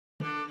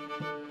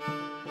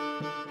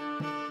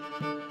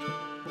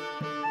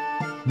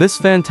This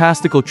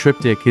fantastical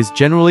triptych is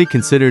generally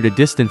considered a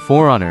distant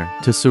forerunner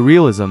to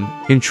surrealism.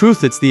 In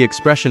truth, it's the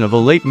expression of a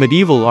late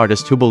medieval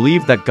artist who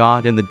believed that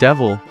God and the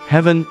devil,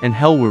 heaven and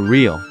hell were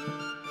real.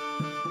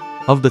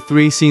 Of the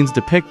three scenes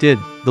depicted,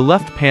 the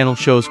left panel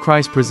shows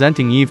Christ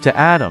presenting Eve to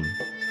Adam,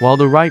 while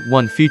the right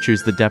one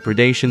features the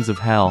depredations of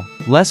hell.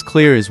 Less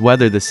clear is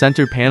whether the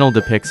center panel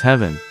depicts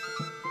heaven.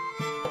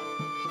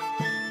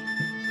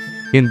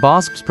 In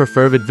Bosch's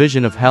perfervid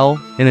vision of hell,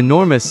 an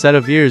enormous set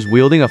of ears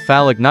wielding a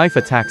phallic knife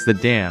attacks the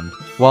damned,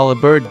 while a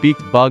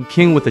bird-beaked bug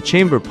king with a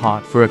chamber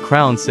pot for a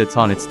crown sits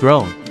on its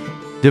throne,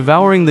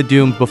 devouring the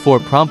doomed before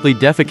promptly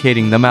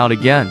defecating them out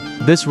again.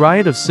 This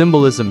riot of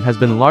symbolism has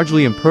been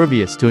largely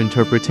impervious to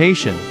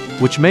interpretation,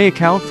 which may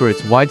account for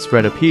its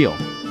widespread appeal.